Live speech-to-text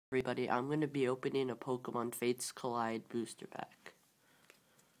Everybody, I'm going to be opening a Pokemon Fates Collide booster pack.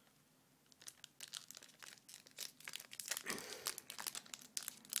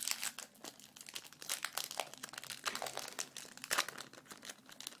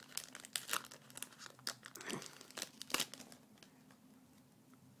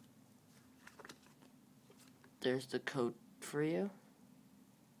 There's the code for you.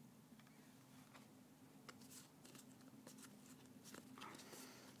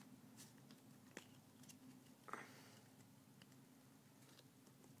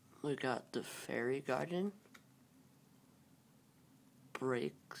 We got the Fairy Garden,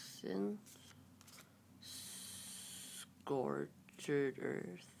 Braixen, Scorched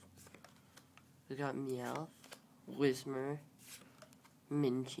Earth. We got Meowth, Whismur,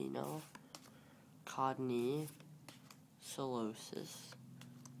 Minccino, Codney, Solosis,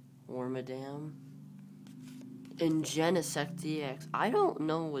 Wormadam, and Genesect EX. I don't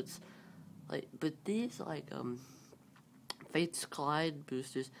know what's like, but these Fates Collide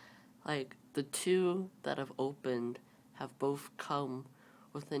boosters, like the two that have opened have both come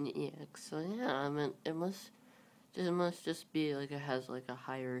with an EX. So yeah, I mean it must just be like it has like a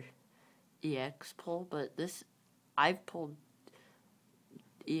higher EX pull, but this I've pulled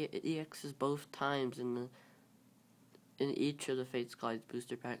EXs both times in each of the Fates Collide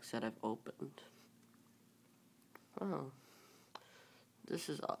booster packs that I've opened. Oh, this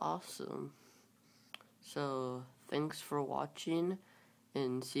is awesome. So thanks for watching,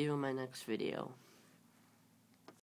 and see you in my next video.